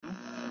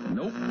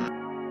Had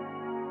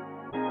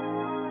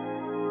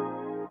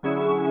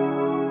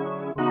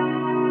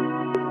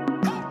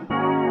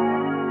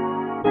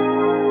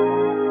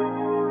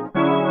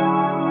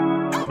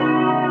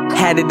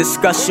a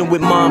discussion with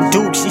Mom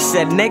Duke. She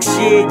said next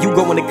year you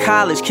going to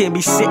college. Can't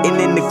be sitting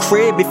in the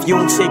crib if you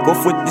don't take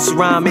off with this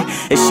rhyming.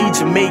 And she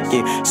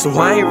Jamaican, so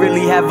I ain't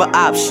really have an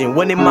option.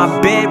 Went in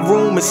my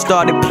bedroom and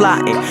started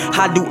plotting.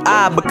 How do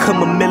I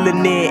become a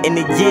millionaire in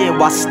a year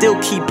while still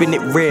keeping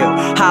it real?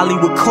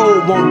 Hollywood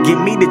Code won't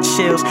give me the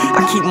chills.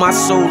 I keep my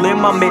soul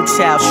and my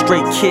mental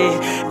straight, kid.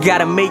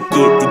 Gotta make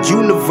it, the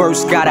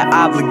universe got an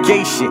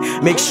obligation.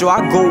 Make sure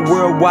I go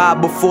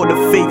worldwide before the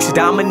fakes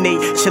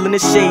dominate. Chill in the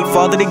shade,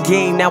 father the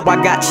game, now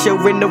I got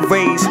children to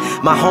raise.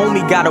 My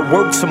homie gotta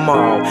work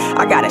tomorrow,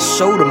 I got a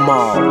show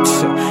tomorrow.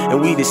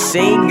 And we the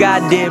same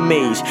goddamn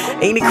age.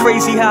 Ain't it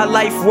crazy how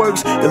life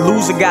works? The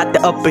loser got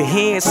the upper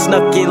hand,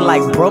 snuck in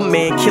like bruh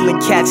man, killing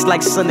cats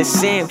like Son of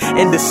Sam.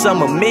 In the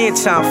summer, man,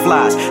 time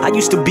flies. I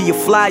used to be a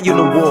fly on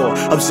the wall,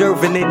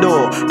 observing it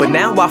all. But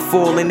now I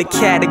fall in the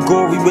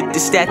category with the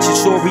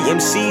statutory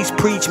MCs.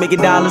 Preach,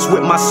 making dollars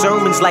with my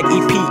sermons like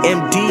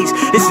EPMDs.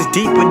 This is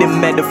deeper than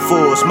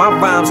metaphors. My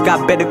rhymes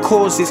got better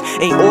causes.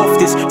 Ain't off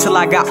this till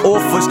I got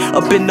offers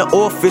up in the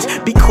office.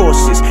 Be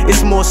cautious,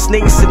 it's more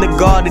snakes in the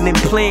garden than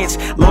plants.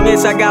 Long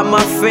as I got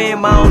my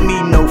fam, I don't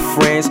need no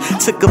friends.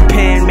 Took a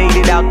pen, made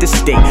it out the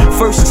state.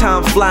 First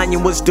time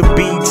flying was the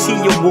BT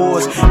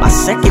Awards. My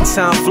second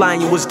time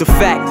flying was the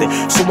Factor.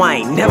 So I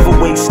ain't never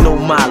waste no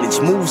mileage.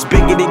 Moves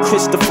bigger than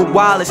Christopher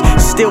Wallace,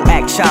 still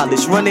act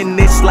childish. Running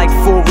this like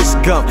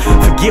Forrest Gump.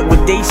 Forget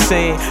what they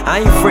saying, I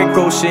ain't Frank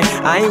Ocean,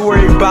 I ain't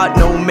worried about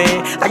no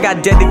man. I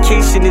got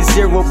dedication and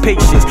zero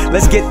patience.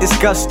 Let's get this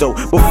gusto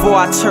before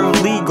I turn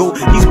legal.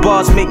 These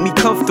bars make me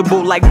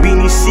comfortable like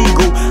Beanie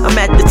Siegel. I'm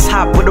at the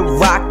top of the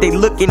rock, they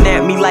looking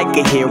at me like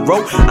a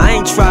hero. I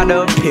ain't trying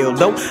to appeal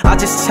though, I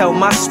just tell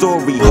my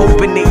story,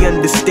 hoping they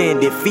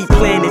understand it. Feet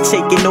planted,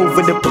 taking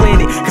over the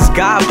planet, cause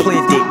God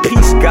planted.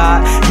 Peace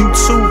God, you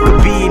too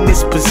could be in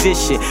this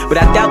position, but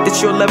I doubt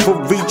that you'll ever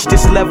reach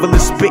this level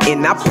of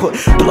spitting. I put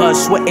blood,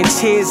 sweat and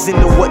tears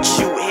into what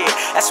you hear.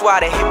 That's why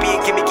the hippie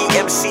and gimmicky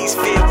MCs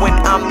fear when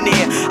I'm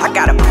near. I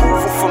got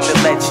approval from the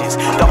legends.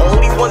 The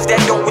only ones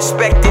that don't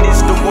respect it is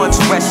the ones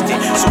resting.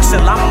 So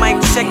till I'm mic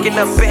checking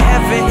up in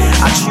heaven,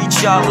 I treat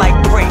y'all like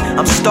prey.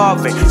 I'm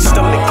starving,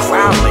 stomach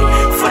growling.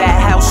 For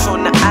that house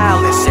on the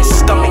island, said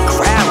stomach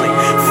growling.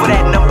 For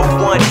that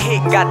 #1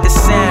 hit, got the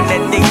sound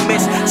that they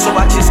miss. So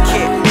I just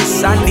can't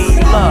miss, I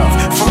need love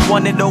from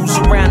one of those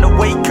around the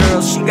way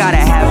girls. She gotta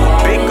have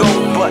a big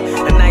old butt,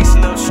 a nice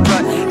little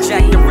strut.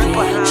 Jack the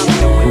Ripper, how I'm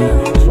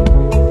doing.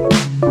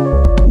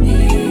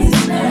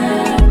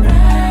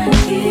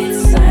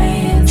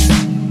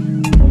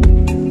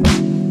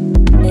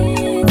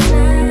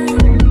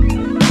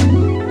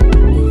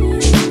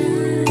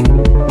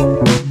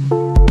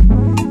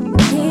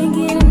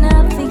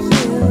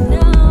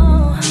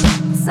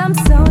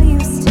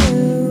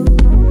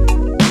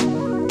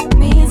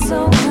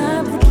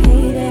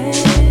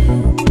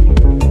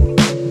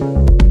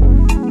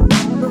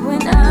 But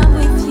when I'm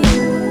with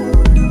you,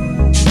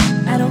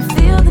 I don't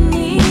feel the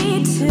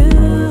need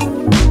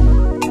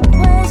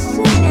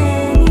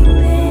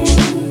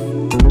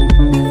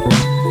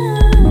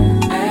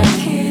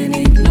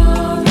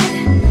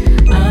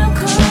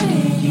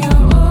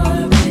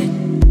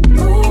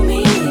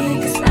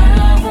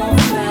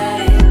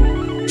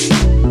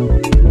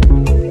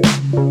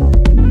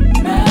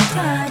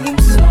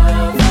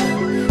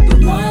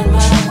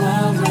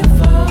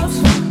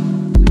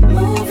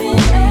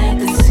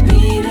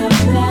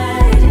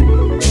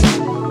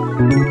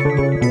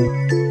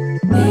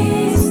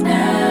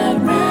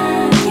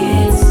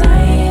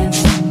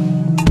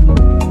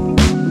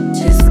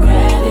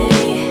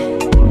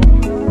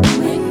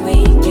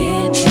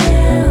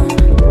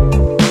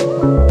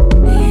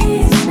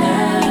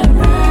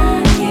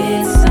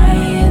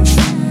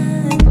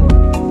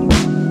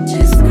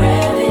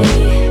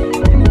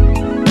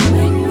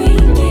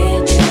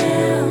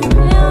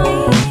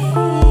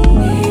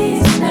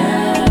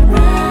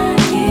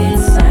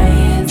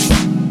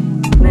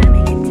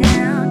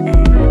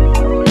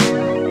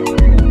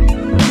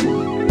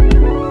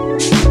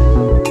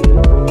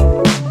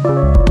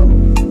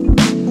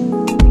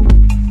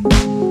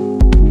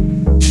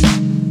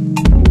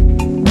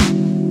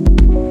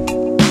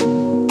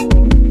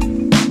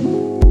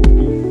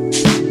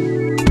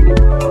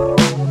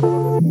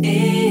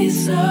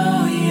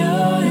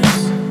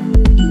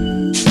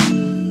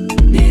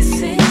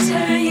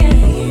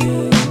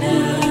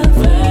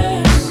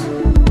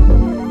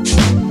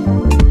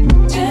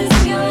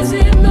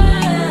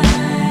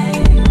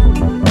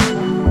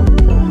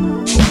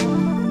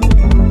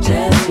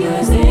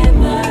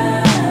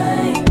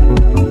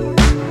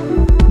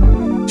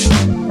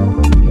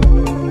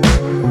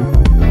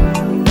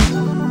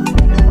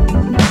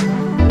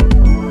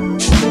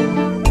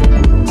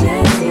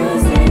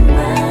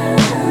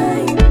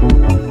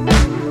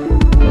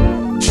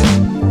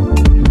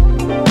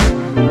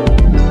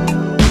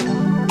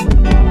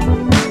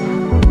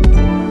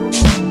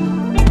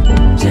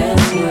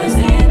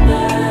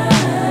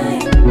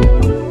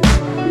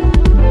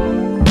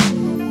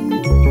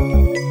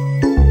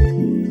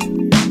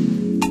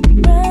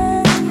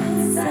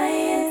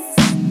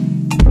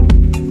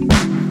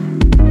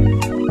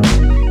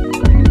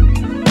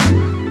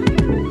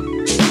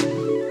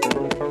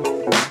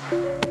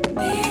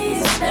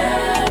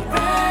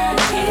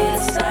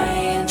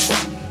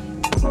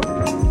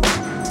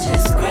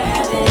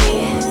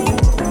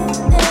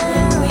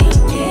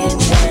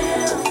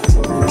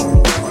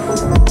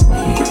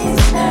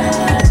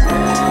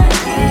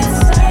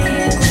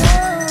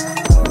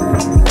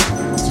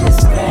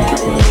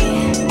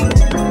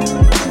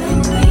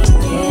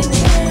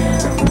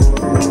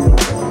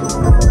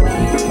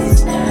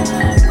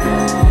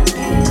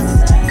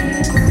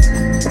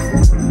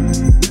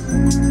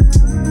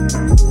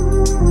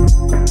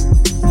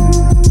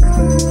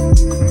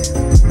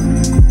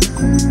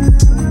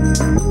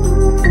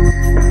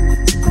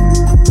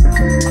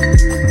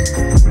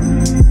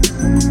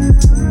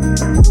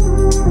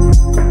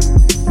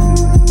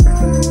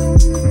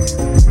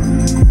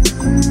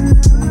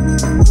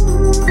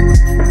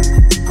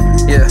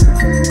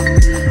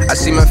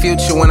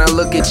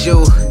look at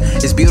you,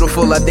 it's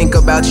beautiful. I think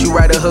about you,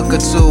 write a hook or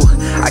two.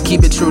 I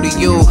keep it true to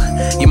you.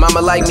 Your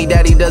mama like me,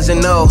 daddy doesn't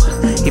know.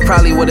 He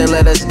probably wouldn't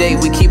let us date,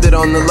 we keep it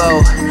on the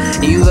low.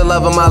 You the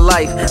love of my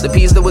life, the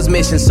piece that was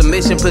missing,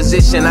 submission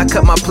position. I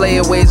cut my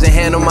player ways and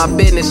handle my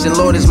business. And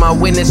Lord is my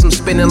witness, I'm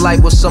spending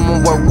life with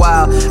someone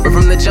worthwhile. But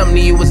from the jump to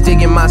you was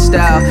digging my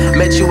style.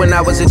 Met you when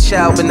I was a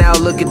child, but now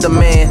look at the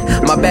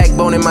man. My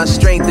backbone and my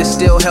strength, it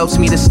still helps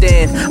me to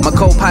stand. My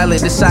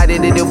co-pilot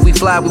decided that if we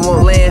fly, we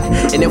won't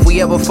land. And if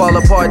we ever fall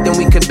apart, then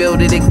we could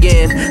build it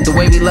again. The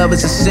way we love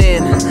is a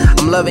sin,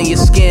 I'm loving your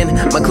skin.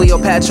 My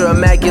Cleopatra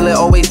immaculate,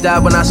 always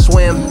died when I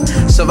swim.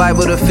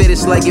 Survival the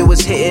fittest like it was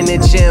hitting the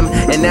gym.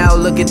 And now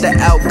look at the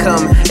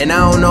outcome, and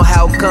I don't know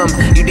how come.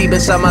 You deep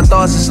inside my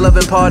thoughts, this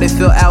loving part, it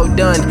feel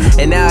outdone.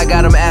 And now I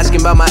got them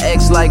asking about my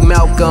ex like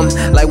Malcolm.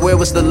 Like where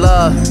was the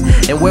love,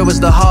 and where was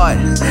the heart?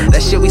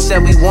 That shit we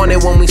said we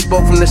wanted when we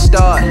spoke from the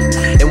start.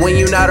 And when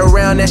you're not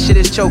around, that shit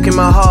is choking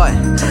my heart.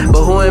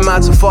 But who am I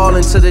to fall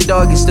into the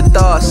darkest of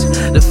thoughts?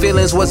 The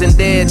feelings wasn't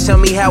there, tell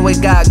me how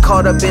it got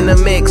caught up in the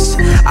mix.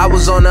 I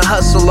was on a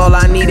hustle, all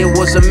I needed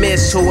was a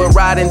miss. Who would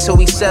ride until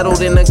we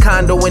settled in a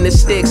condo in the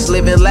sticks.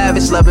 Living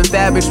lavish, loving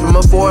fabrics from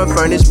a foreign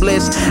furnished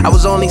bliss. I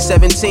was only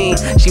 17,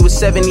 she was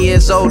 7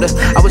 years older.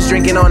 I was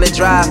drinking on the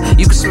drive,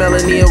 you could smell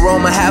in the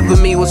aroma. Half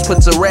of me was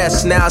put to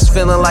rest, now it's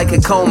feeling like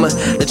a coma.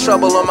 The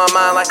trouble on my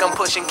mind like I'm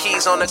pushing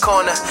keys on the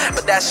corner.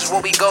 But that's just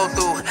what we go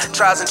through,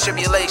 trials and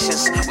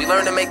tribulations. We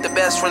learn to make the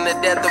best from the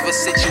depth of a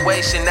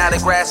situation. Now the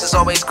grass is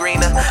always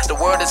greener, the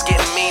world is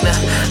getting meaner.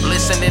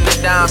 Listening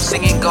to Dime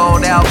singing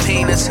Gold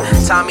Alpinas.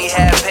 Tommy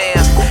had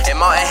Pam and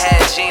Martin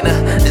had Gina.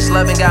 This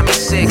loving got me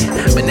sick,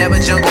 but never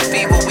jungle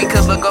fever. We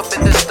could look up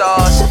at the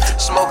stars,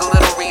 smoke a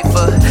little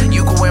reefer.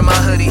 You could wear my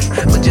hoodie,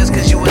 but just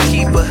cause you a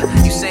keeper.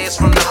 You say it's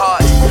from the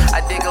heart,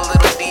 I dig a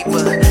little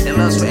deeper. And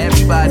love's for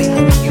everybody,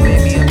 you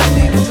made me a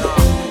believer.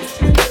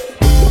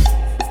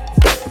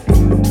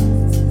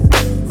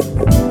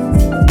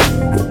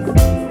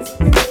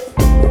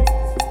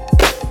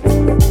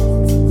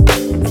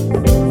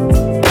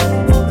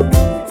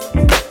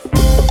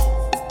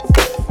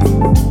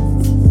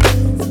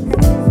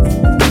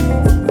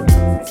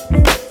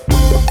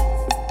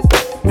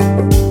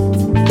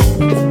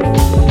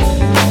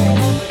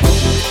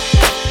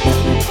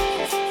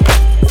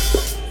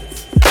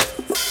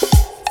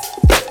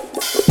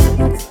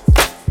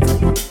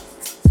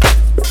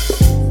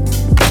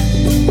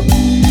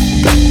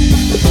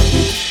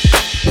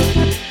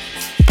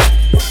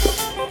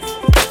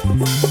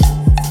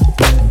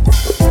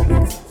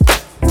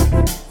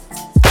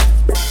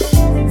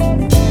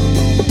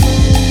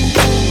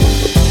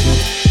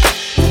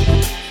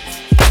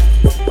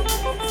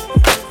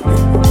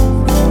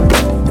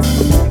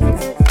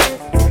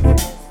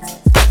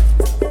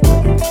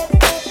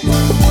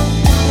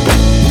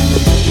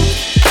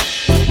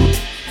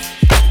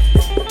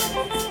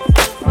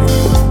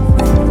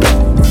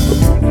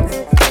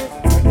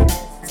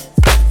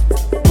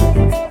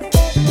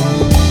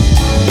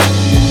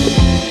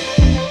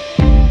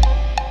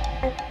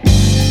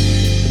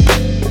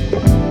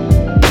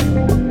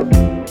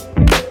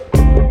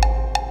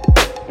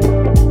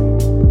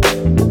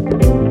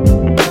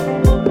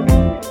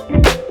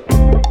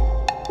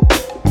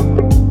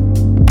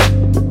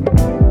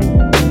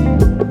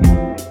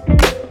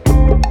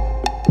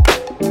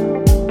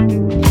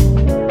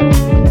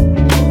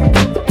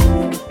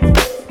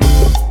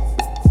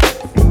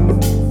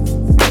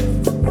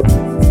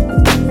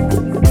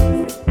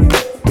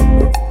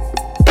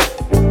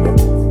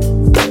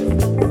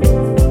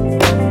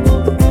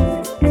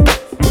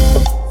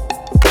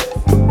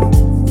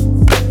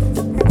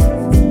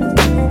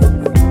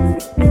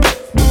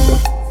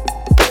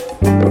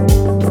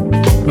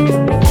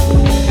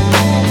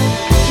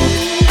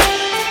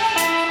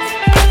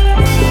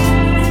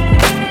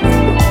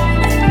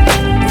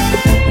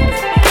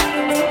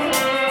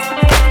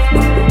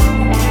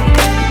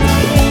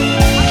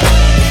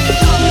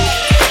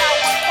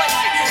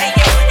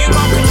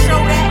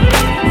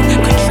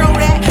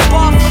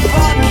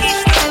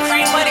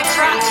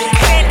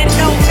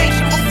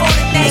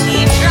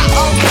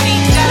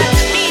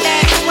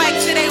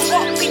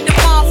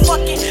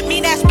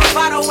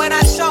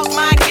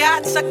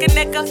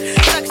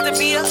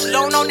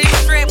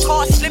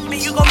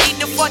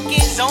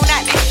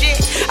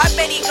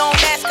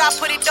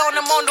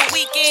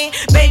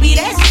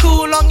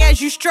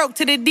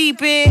 To the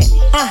deep end,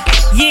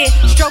 yeah,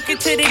 stroke it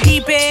to the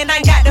deep end.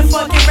 I got the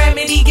fucking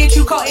remedy, get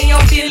you caught in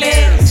your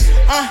feelings.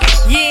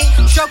 Yeah,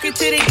 stroke it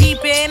to the deep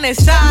end. The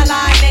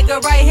sideline,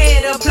 nigga, right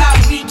here, the plot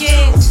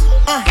begins.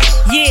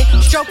 Yeah,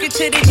 stroke it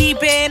to the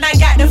deep end. I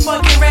got the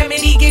fucking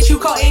remedy, get you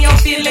caught in your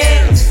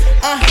feelings.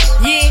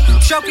 Yeah,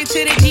 stroke it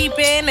to the deep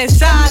end. And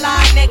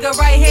sideline, nigga,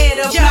 right here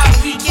the block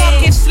weekend.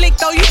 Fucking slick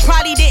though, you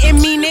probably didn't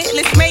mean it.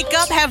 Let's make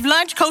up, have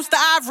lunch, coast to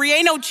Ivory,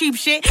 ain't no cheap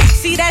shit.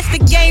 See, that's the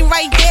game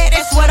right there,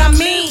 that's what I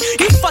mean.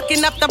 You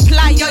fucking up the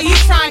plot, yo, you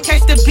trying to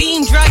catch the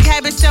beam. Drug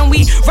habits and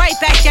we right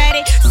back at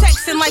it.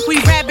 Sexing like we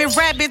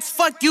rabbits,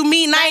 fuck you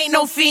mean, I ain't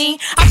no fiend.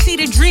 I see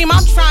the dream,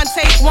 I'm trying to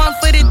take one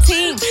for the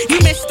team.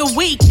 You missed the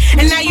week,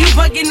 and now you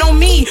bugging on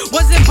me.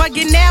 Wasn't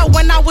bugging now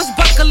when I was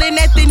buckling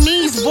at the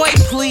knees. Boy,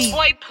 please.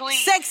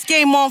 Sex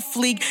game on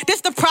fleek.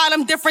 This the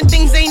problem, different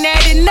things ain't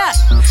adding up.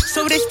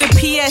 So this the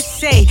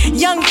PSA.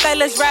 Young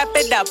fellas, wrap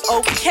it up,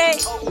 okay?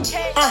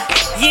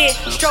 Yeah,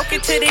 stroke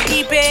it to the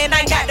deep end.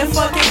 I got the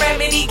fucking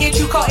remedy, get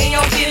you caught in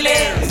your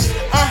feelings.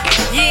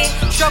 Yeah,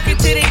 stroke it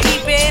to the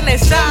deep end. And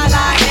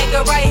sideline,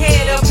 nigga, right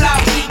here, the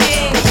block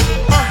weekend.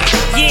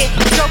 Yeah,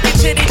 stroke it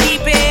to the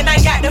deep end. I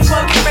got the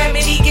fucking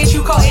remedy, get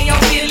you caught in your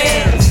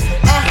feelings.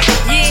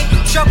 Yeah,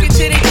 stroke it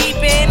to the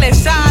deep end. And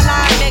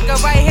sideline,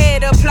 nigga, right here,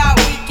 the plot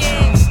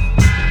weekends.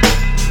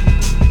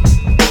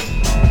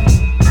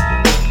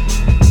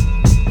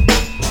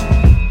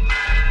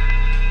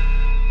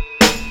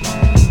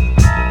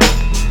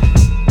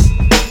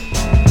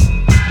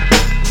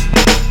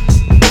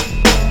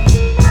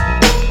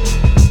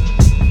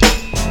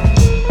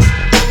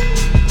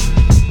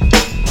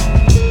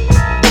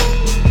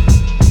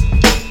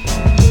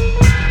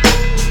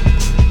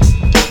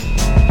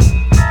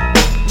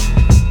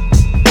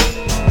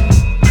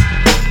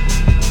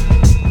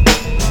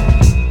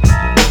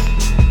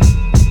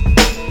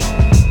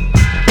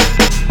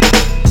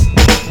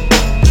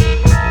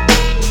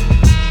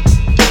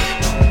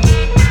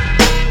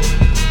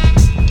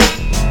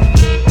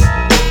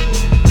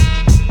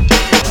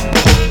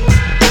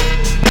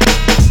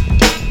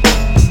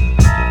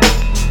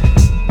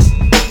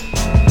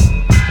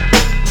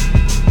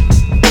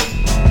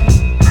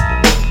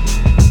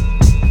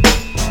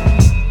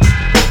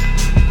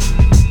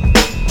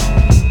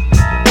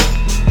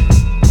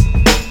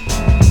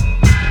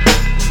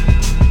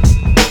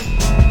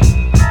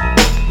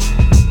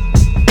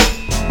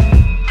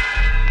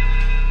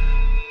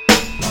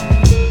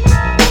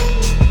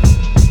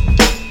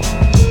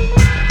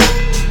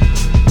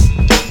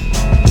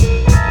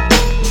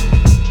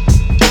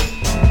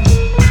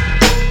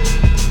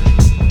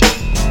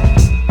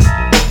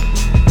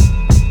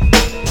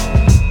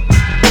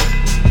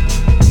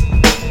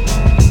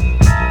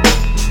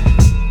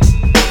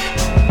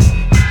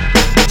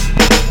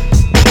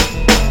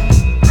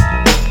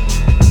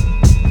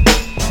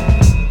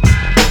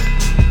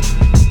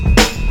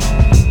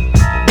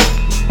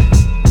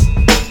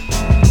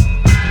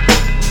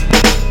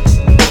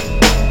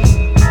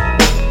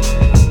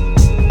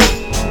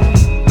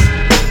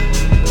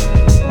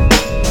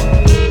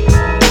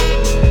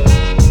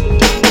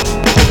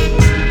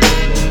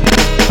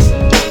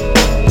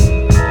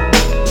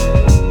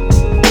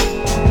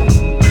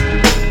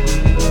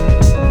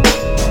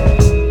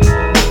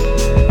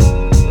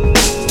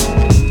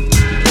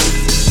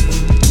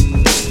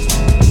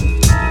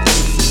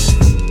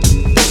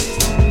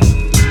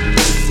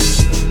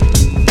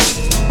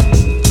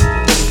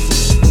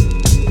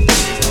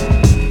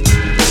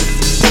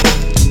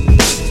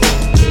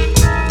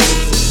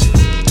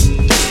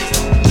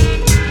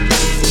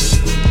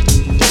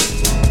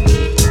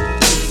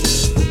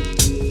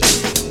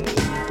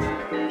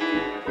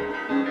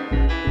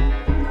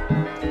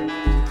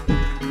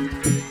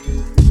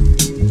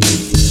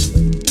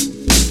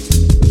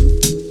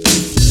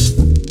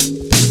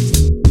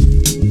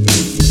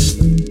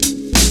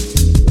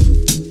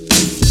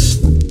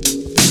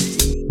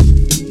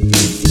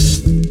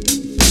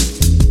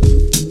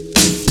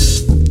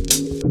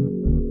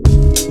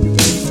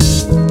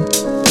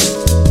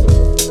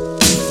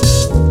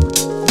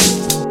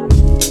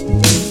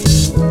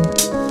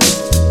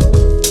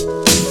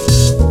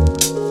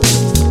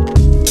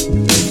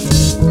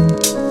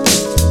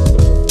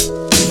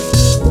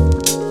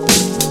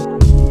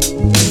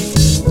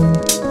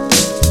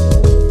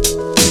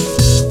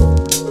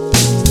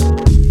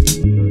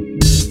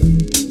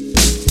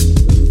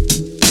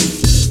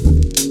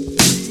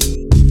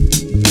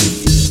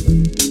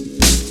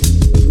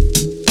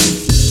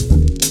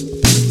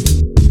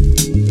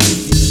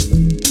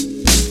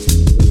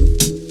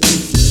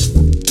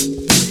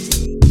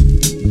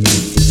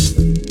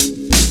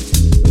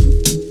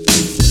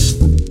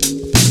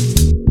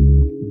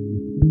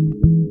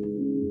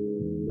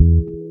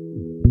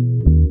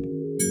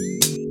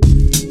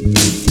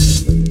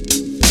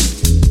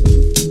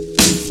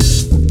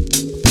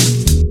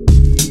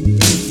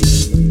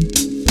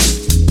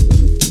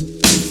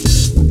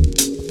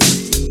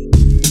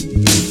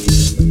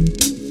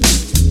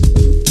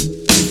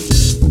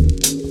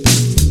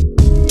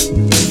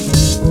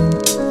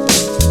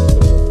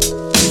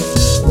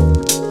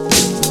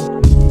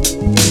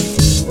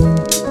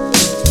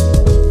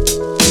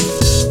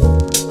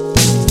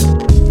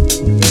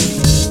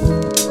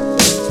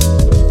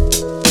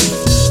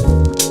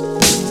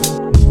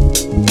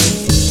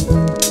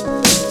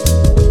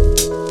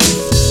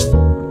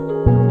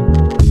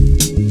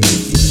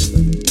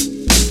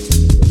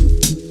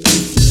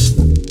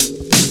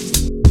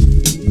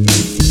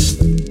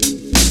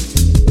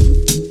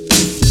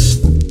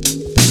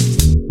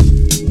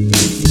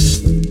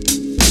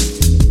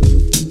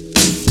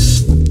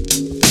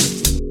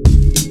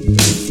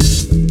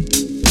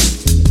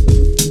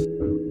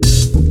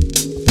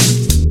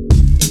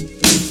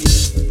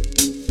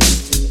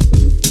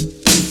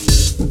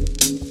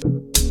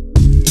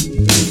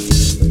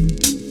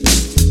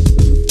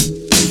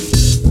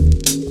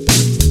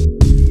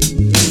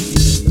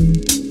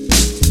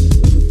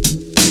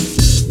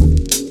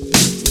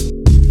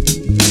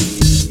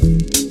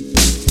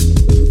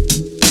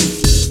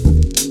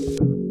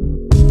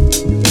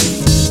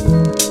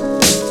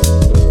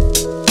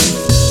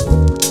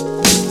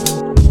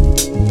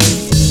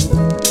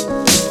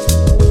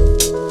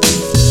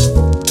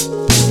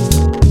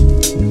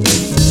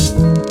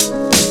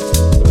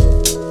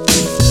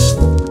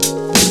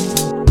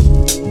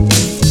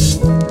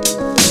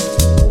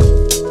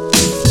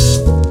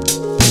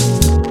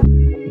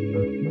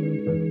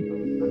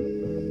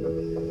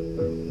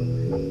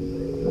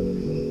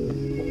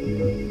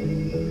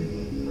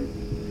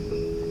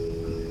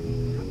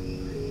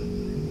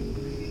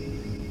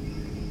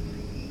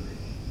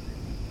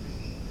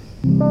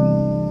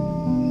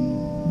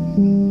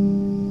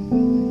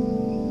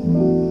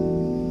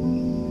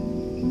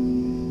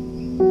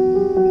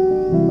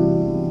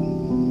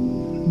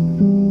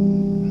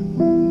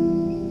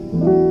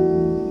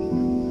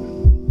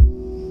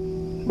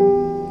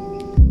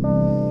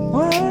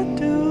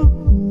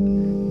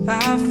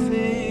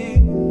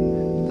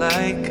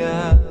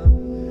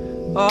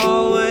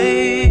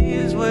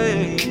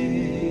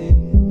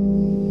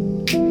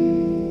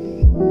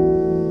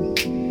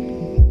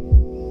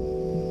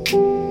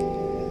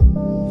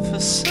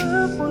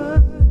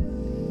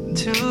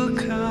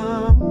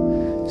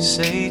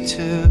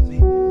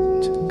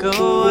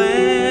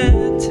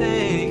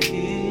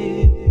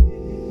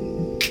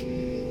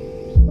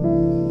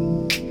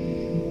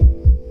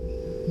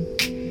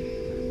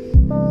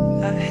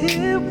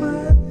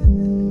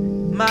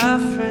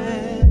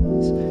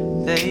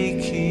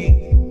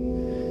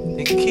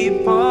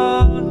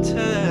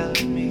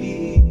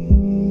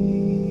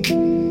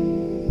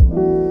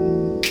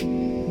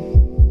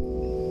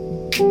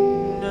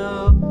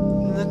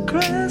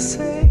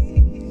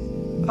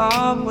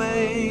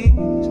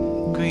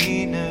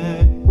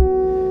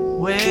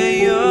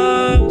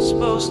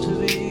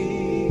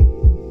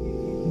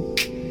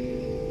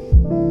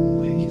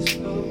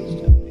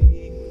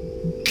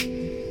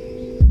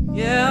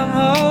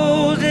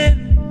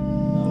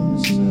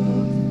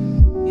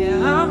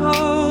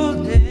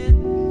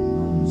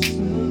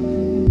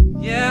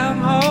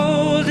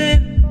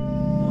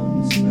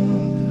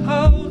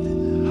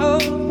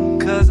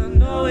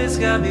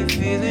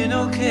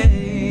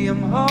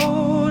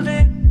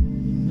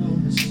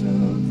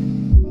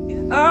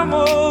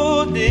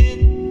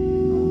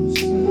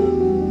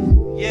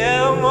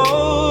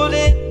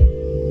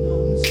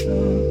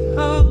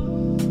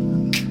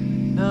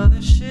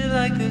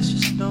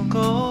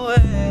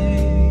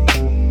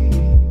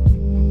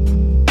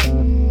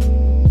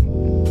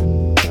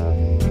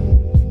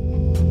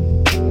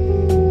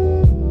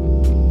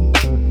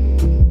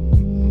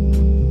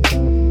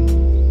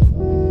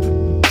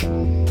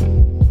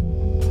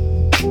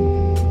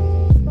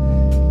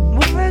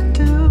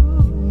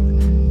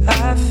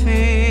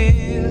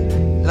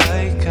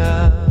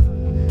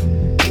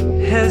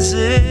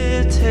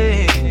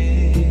 hesitate.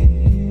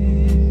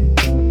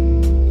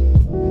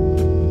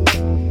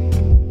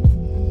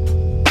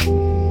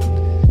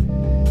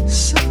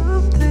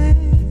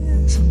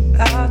 Something's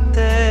out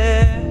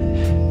there,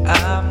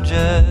 I'm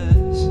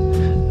just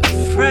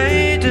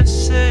afraid to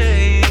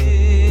say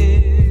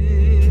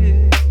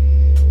it.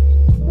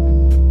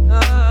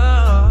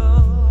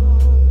 Oh,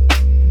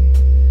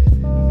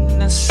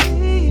 and I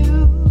see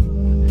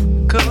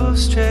you go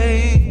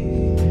straight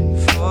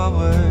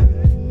forward.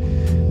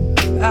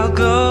 I'll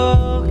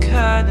go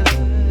kind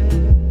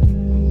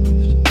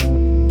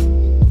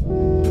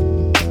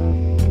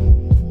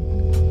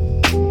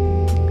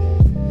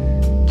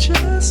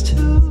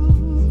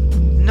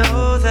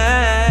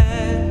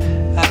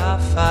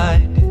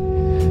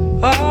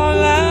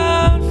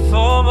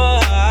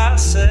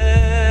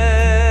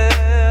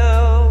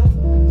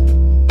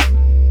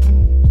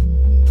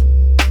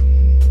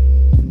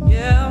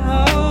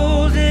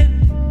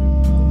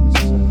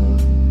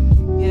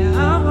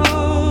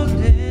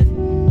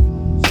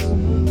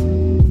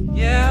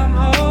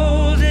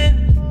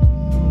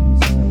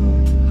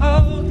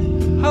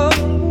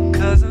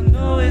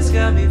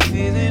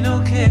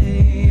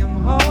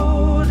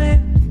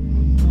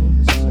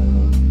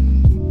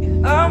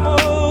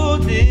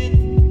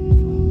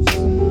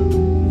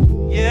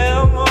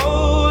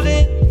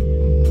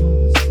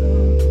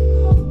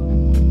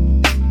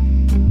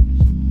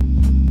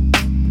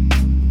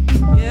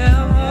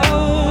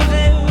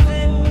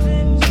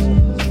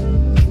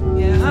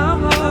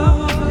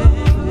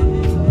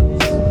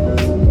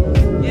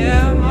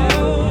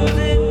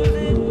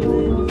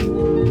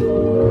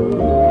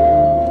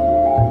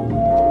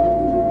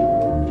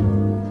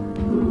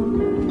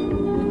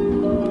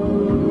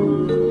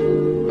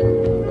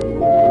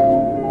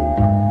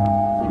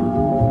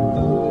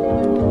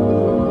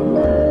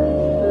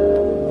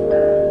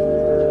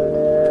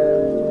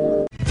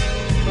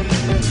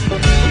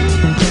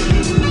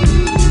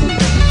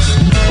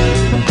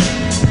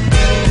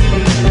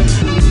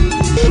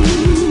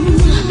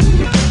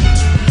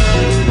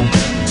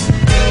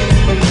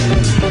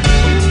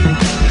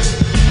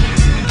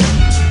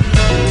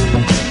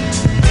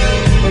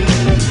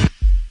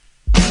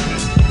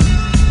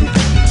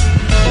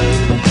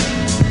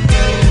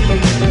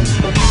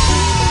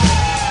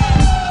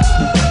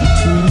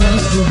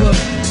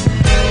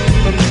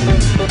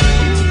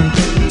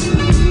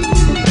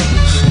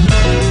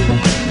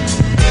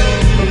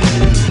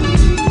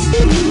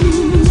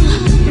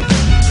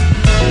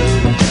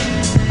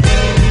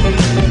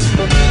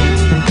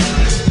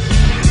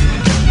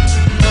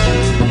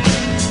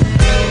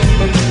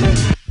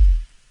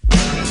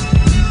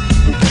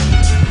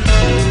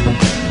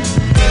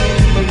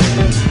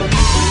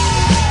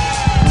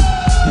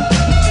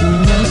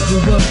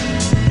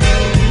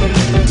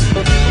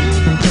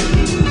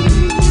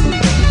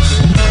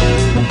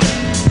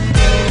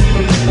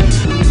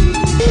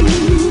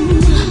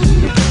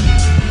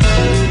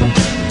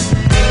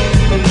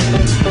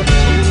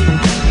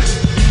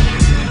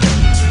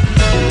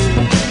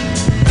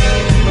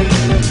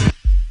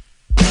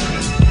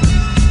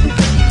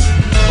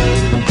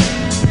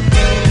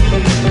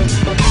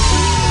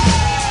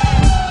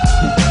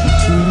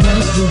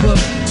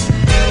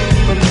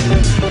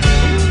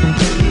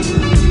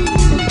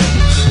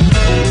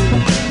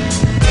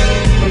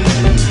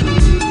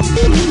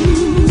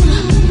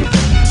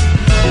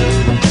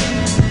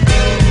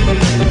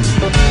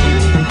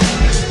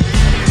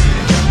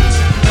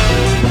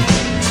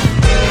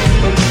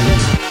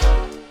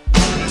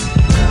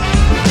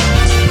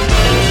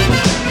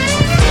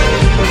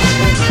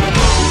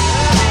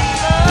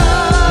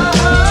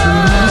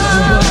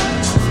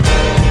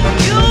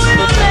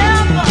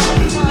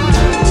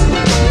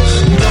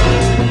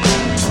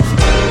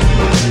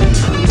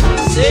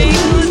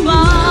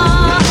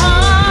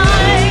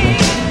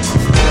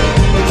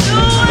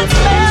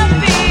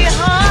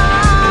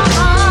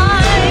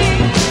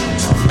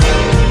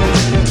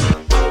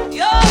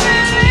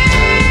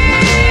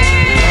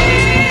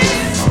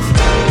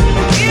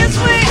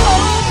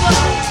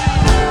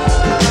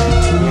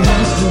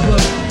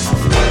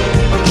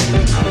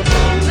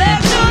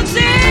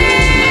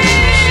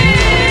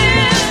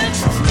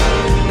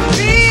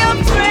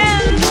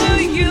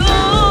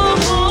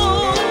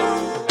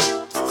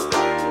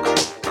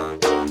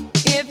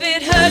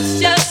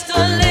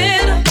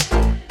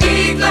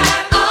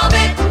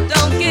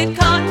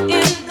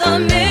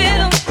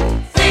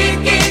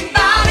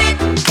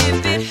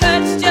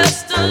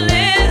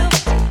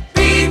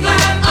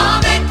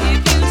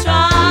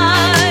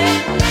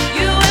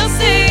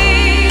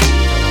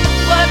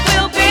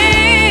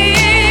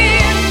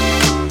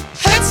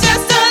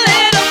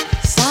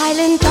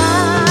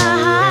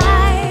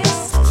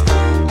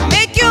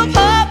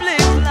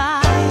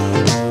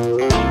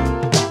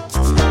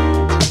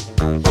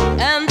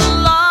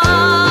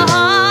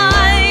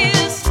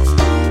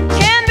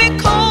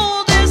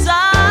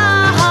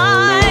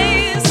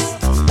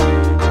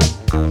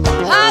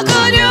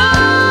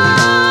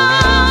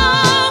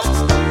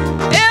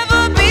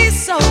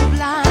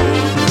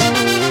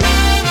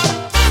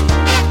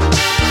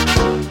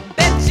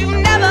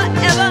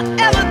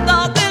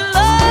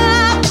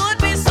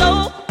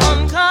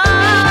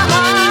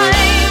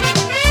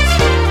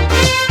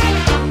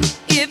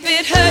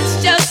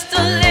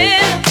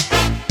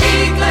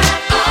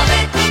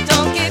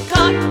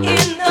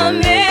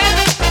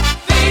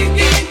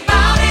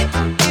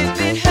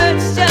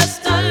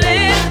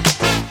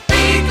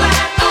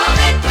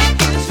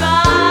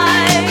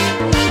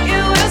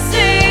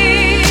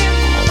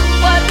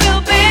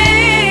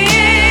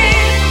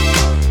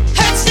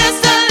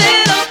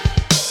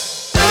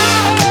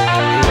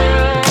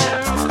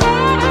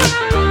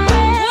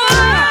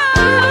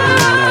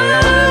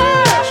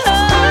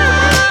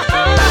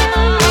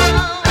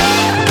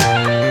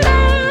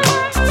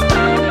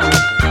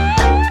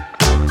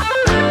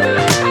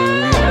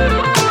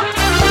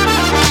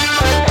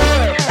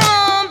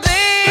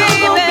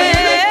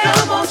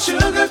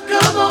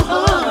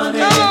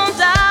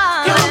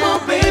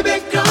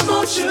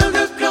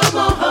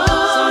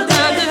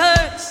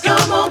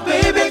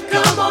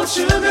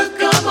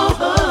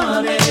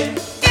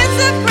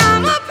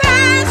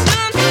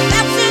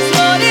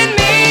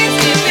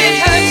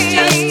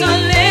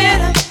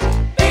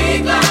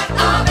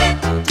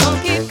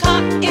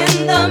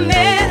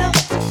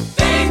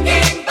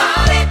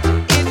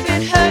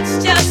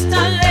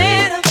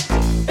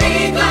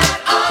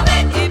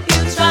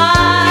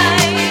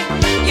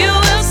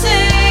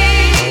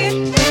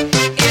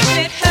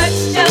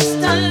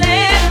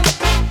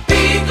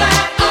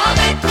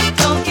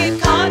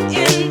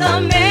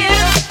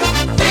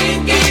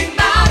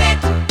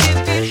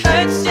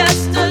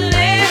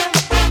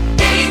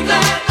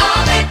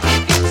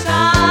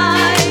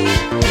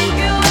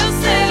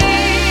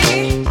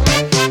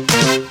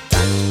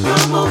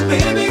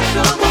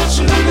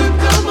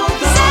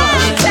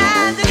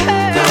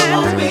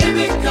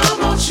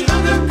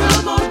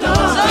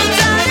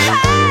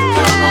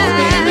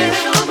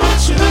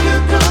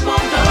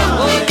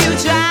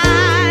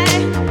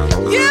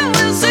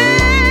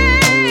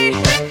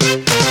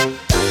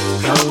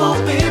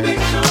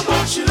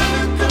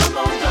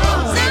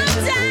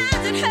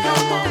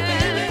Come on.